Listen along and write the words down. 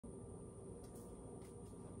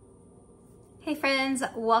Hey friends,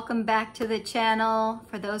 welcome back to the channel.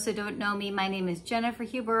 For those who don't know me, my name is Jennifer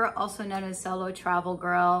Huber, also known as Solo Travel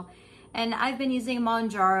Girl. And I've been using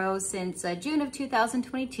Mounjaro since June of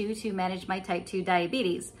 2022 to manage my type 2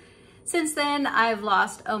 diabetes. Since then, I've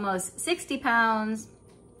lost almost 60 pounds.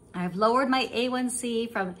 I've lowered my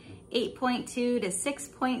A1C from 8.2 to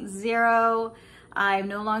 6.0. I'm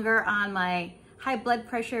no longer on my high blood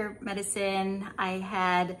pressure medicine. I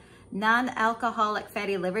had non-alcoholic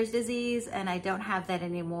fatty liver disease and I don't have that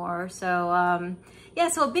anymore. So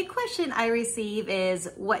so a big question I receive is,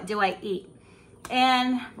 what do I eat?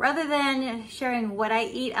 And rather than sharing what I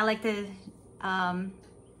eat, I like to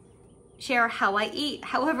share how I eat.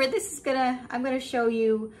 However, I'm gonna show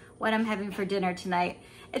you what I'm having for dinner tonight.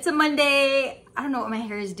 It's a Monday. I don't know what my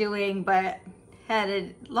hair is doing, but had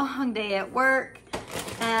a long day at work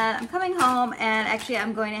and I'm coming home, and actually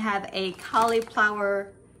I'm going to have a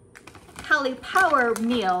cauliflower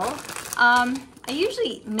meal. I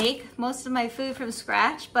usually make most of my food from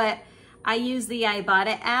scratch, but I use the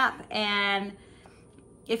Ibotta app, and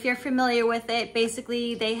if you're familiar with it,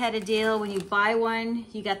 basically they had a deal when you buy one,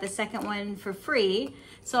 you got the second one for free.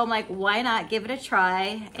 So I'm like, why not give it a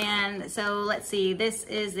try? And so let's see, this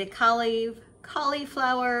is the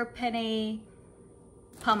Cauliflower Penne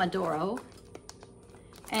Pomodoro.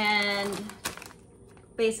 And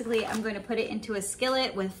basically, I'm going to put it into a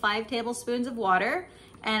skillet with 5 tablespoons of water,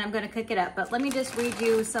 and I'm going to cook it up. But let me just read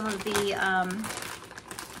you some of the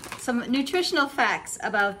some nutritional facts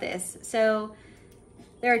about this. So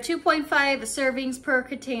there are 2.5 servings per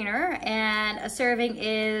container, and a serving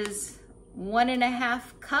is 1.5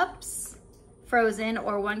 cups frozen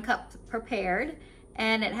or 1 cup prepared,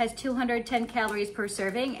 and it has 210 calories per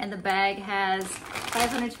serving, and the bag has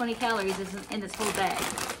 520 calories in this whole bag.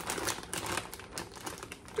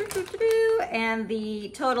 And the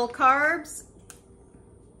total carbs,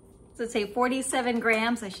 so let's say 47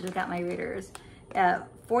 grams. I should have got my readers.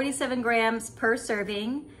 47 grams per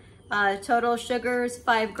serving. Total sugars,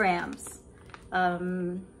 5 grams.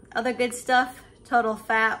 Other good stuff, total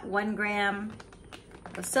fat, 1 gram.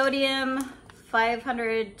 Sodium,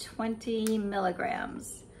 520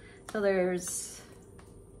 milligrams. So there's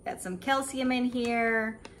got some calcium in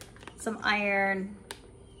here, some iron,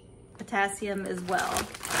 potassium as well.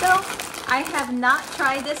 So I have not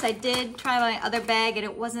tried this. I did try my other bag and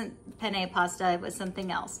it wasn't penne pasta, it was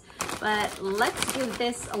something else. But let's give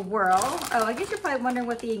this a whirl. Oh, I guess you're probably wondering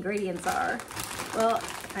what the ingredients are. Well,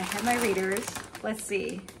 I have my readers. Let's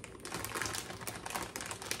see.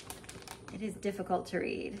 It is difficult to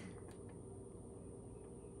read.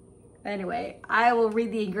 Anyway, I will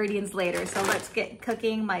read the ingredients later. So let's get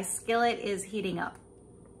cooking. My skillet is heating up.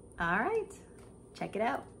 All right, check it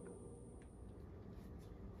out.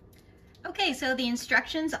 Okay, so the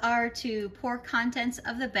instructions are to pour contents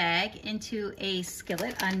of the bag into a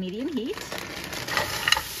skillet on medium heat.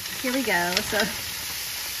 Here we go. So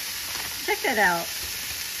check that out.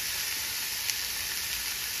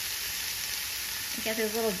 You got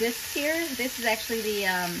those little discs here. This is actually the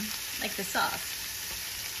like the sauce.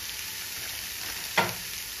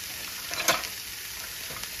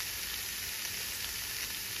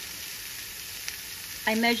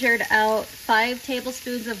 I measured out 5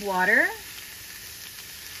 tablespoons of water.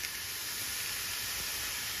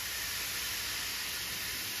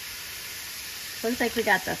 Looks like we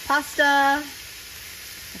got the pasta,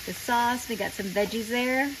 got the sauce, we got some veggies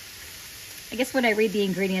there. I guess when I read the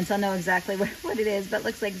ingredients, I'll know exactly what it is, but it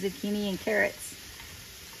looks like zucchini and carrots.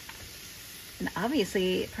 And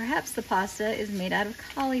obviously, perhaps the pasta is made out of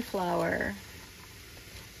cauliflower.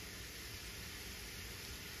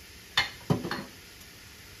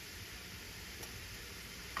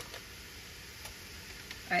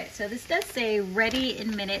 All right, so this does say ready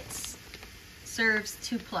in minutes, serves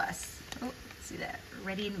 2+. Oh, see that,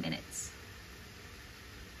 ready in minutes.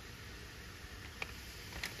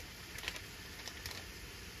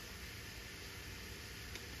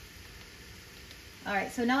 All right,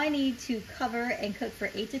 so now I need to cover and cook for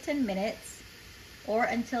 8 to 10 minutes or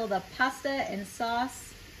until the pasta and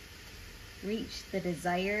sauce reach the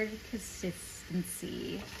desired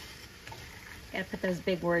consistency. Gotta put those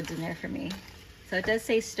big words in there for me. So it does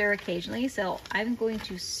say stir occasionally, so I'm going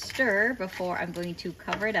to stir before I'm going to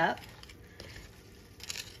cover it up.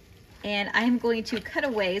 And I'm going to cut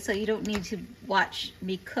away so you don't need to watch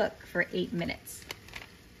me cook for 8 minutes.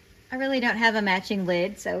 I really don't have a matching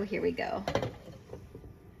lid, so here we go.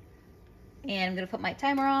 And I'm gonna put my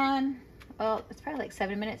timer on. Well, it's probably like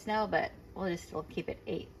 7 minutes now, but we'll keep it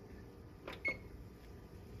 8.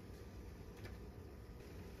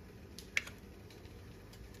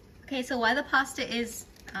 Okay, so while the pasta is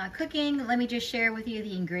cooking, let me just share with you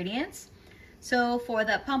the ingredients. So for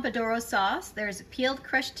the Pomodoro sauce, there's peeled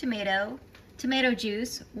crushed tomato, tomato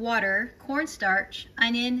juice, water, cornstarch,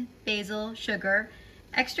 onion, basil, sugar,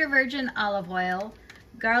 extra virgin olive oil,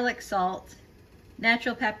 garlic salt,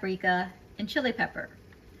 natural paprika, and chili pepper.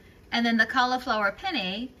 And then the cauliflower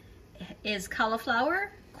penne is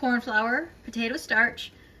cauliflower, corn flour, potato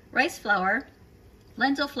starch, rice flour,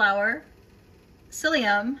 lentil flour,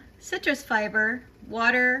 psyllium, citrus fiber,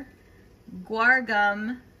 water, guar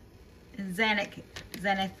gum, and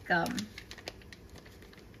xanthan gum.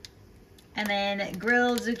 And then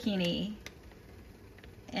grilled zucchini.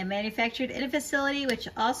 And manufactured in a facility which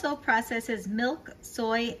also processes milk,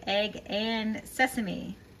 soy, egg, and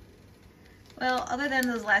sesame. Well, other than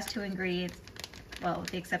those last two ingredients, well,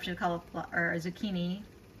 with the exception of cauliflower or zucchini,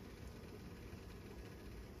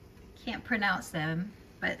 can't pronounce them,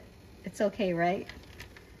 but it's okay, right?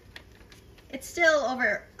 It's still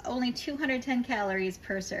over only 210 calories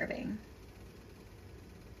per serving.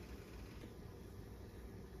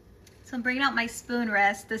 So I'm bringing out my spoon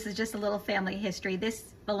rest. This is just a little family history.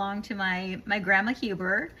 This belonged to my grandma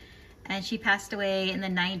Huber, and she passed away in the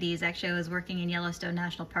 90s. Actually, I was working in Yellowstone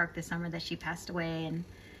National Park this summer that she passed away, and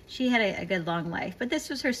she had a good long life. But this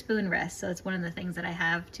was her spoon rest, so it's one of the things that I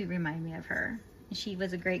have to remind me of her. And she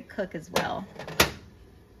was a great cook as well.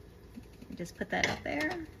 Just put that up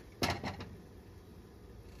there.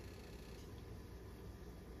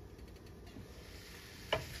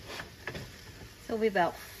 So we have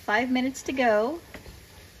about 5 minutes to go.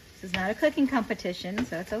 This is not a cooking competition,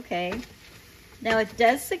 so it's okay. Now it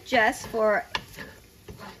does suggest for,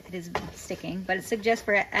 it is sticking, but it suggests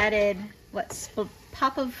for added,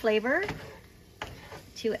 pop of flavor,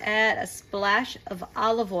 to add a splash of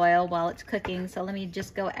olive oil while it's cooking. So let me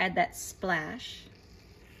just go add that splash.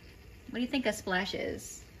 What do you think a splash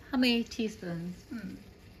is? How many teaspoons?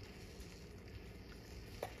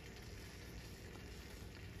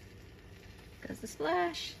 Goes the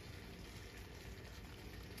splash.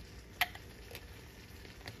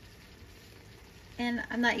 And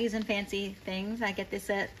I'm not using fancy things. I get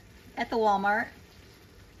this at the Walmart.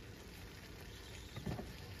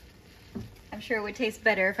 I'm sure it would taste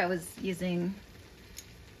better if I was using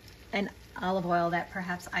an olive oil that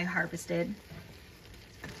perhaps I harvested.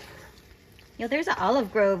 You know, there's an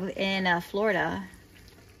olive grove in Florida,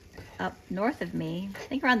 up north of me. I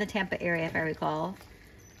think around the Tampa area, if I recall.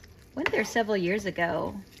 Went there several years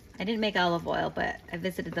ago. I didn't make olive oil, but I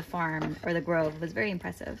visited the farm, or the grove. It was very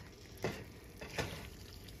impressive.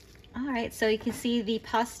 All right, so you can see the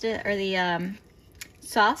pasta, or the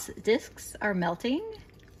sauce discs are melting.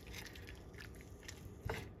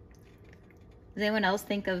 Does anyone else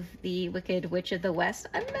think of the Wicked Witch of the West?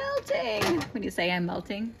 I'm melting! When you say I'm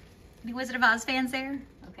melting. Any Wizard of Oz fans there?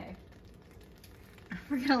 Okay.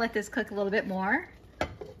 We're gonna let this cook a little bit more.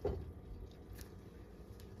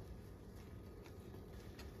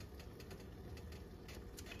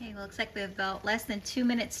 Okay, looks like we have about less than 2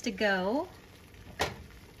 minutes to go.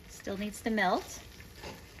 Still needs to melt.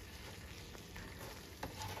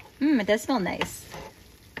 It does smell nice.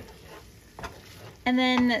 And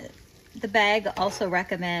then the bag also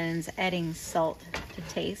recommends adding salt to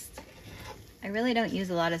taste. I really don't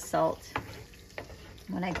use a lot of salt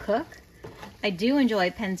when I cook. I do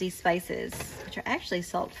enjoy Penzey spices, which are actually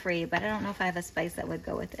salt-free, but I don't know if I have a spice that would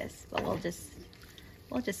go with this. But we'll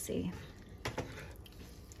just see.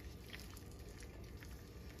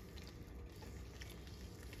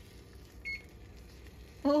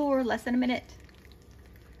 Oh, we're less than a minute.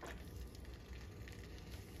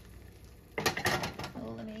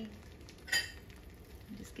 Oh, let me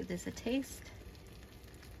just give this a taste.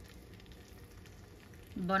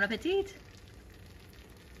 Bon appetit.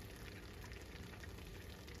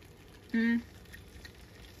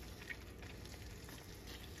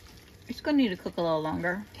 It's gonna need to cook a little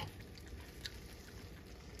longer.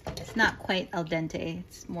 It's not quite al dente,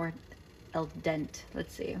 it's more al dente.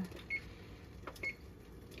 Let's see.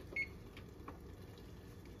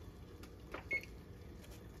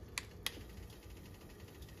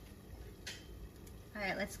 All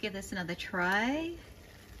right, let's give this another try.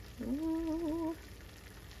 Ooh.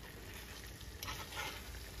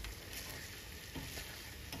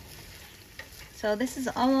 So this has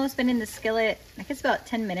almost been in the skillet, I guess about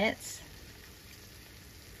 10 minutes.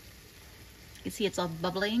 You can see it's all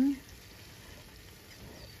bubbling.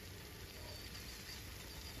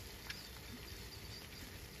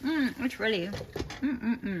 It's really,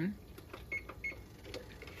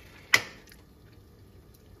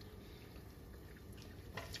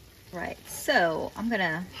 Right, so I'm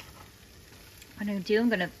gonna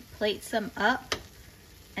plate some up,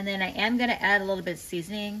 and then I am gonna add a little bit of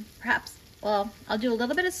seasoning. Perhaps, well, I'll do a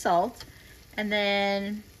little bit of salt, And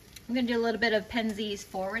then I'm gonna do a little bit of Penzey's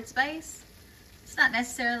forward spice. It's not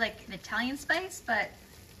necessarily like an Italian spice, but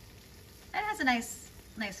it has a nice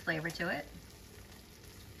flavor to it.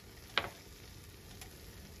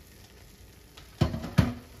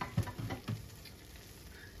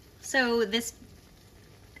 So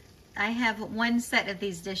I have one set of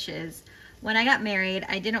these dishes. When I got married,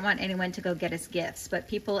 I didn't want anyone to go get us gifts, but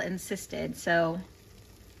people insisted, so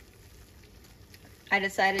I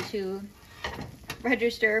decided to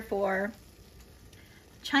register for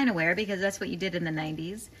Chinaware because that's what you did in the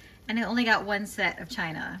 90s, and I only got one set of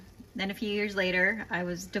china. Then a few years later, I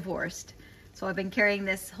was divorced, so I've been carrying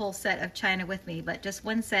this whole set of china with me, but just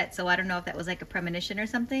one set, so I don't know if that was like a premonition or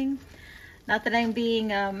something. Not that I'm being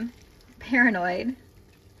paranoid.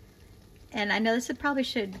 And I know this probably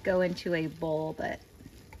should go into a bowl, but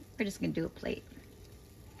we're just gonna do a plate.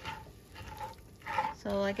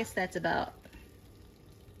 So I guess that's about,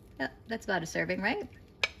 yep, that's about a serving, right?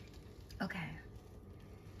 Okay.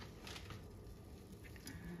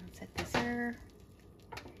 Set this here.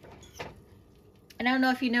 And I don't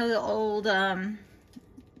know if you know the old,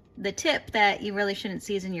 the tip that you really shouldn't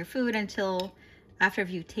season your food until after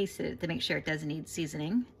you've tasted it to make sure it doesn't need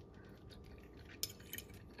seasoning.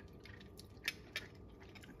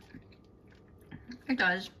 It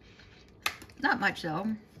does. Not much though,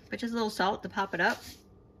 but just a little salt to pop it up.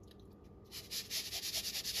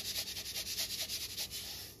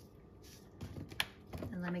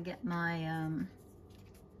 And let me get my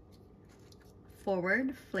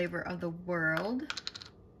forward flavor of the world,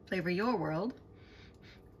 flavor your world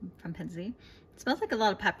from Penzey. It smells like a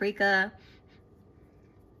lot of paprika.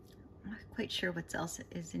 I'm not quite sure what else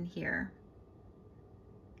is in here.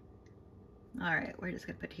 All right, we're just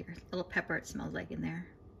gonna put here. A little pepper, it smells like in there.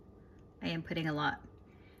 I am putting a lot.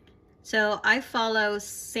 So I follow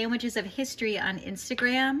Sandwiches of History on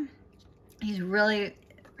Instagram. He's really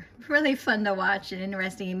fun to watch and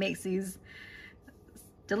interesting. He makes these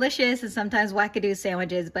delicious and sometimes wackadoo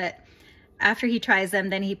sandwiches, but after he tries them,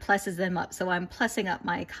 then he pluses them up. So I'm plussing up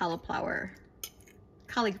my cauliflower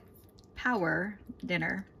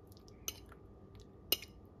dinner.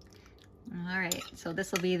 All right, so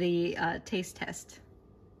this will be the taste test.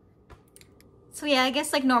 So yeah, I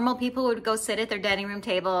guess like normal people would go sit at their dining room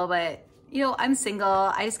table, but you know, I'm single.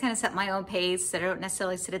 I just kind of set my own pace. I don't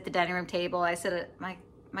necessarily sit at the dining room table. I sit at my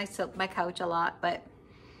couch a lot, but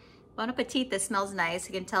bon appetit. This smells nice.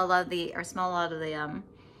 You can tell a lot of the, or smell a lot of the,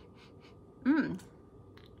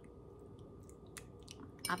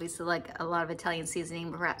 obviously like a lot of Italian seasoning,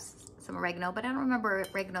 perhaps some oregano, but I don't remember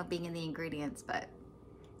oregano being in the ingredients, but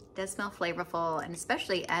it does smell flavorful, and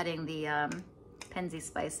especially adding the Penzey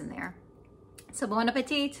spice in there. So bon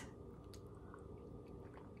appetit.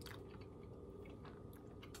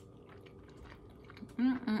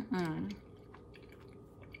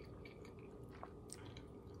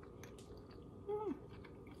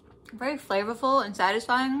 Very flavorful and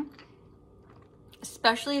satisfying,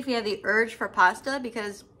 especially if you have the urge for pasta,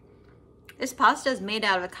 because this pasta is made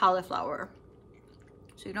out of a cauliflower.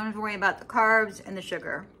 So you don't have to worry about the carbs and the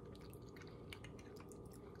sugar.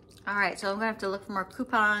 All right, so I'm gonna have to look for more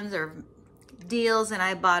coupons or deals in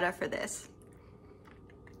Ibotta for this.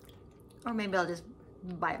 Or maybe I'll just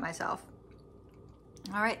buy it myself.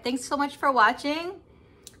 All right, thanks so much for watching.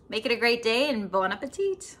 Make it a great day and bon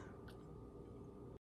appetit.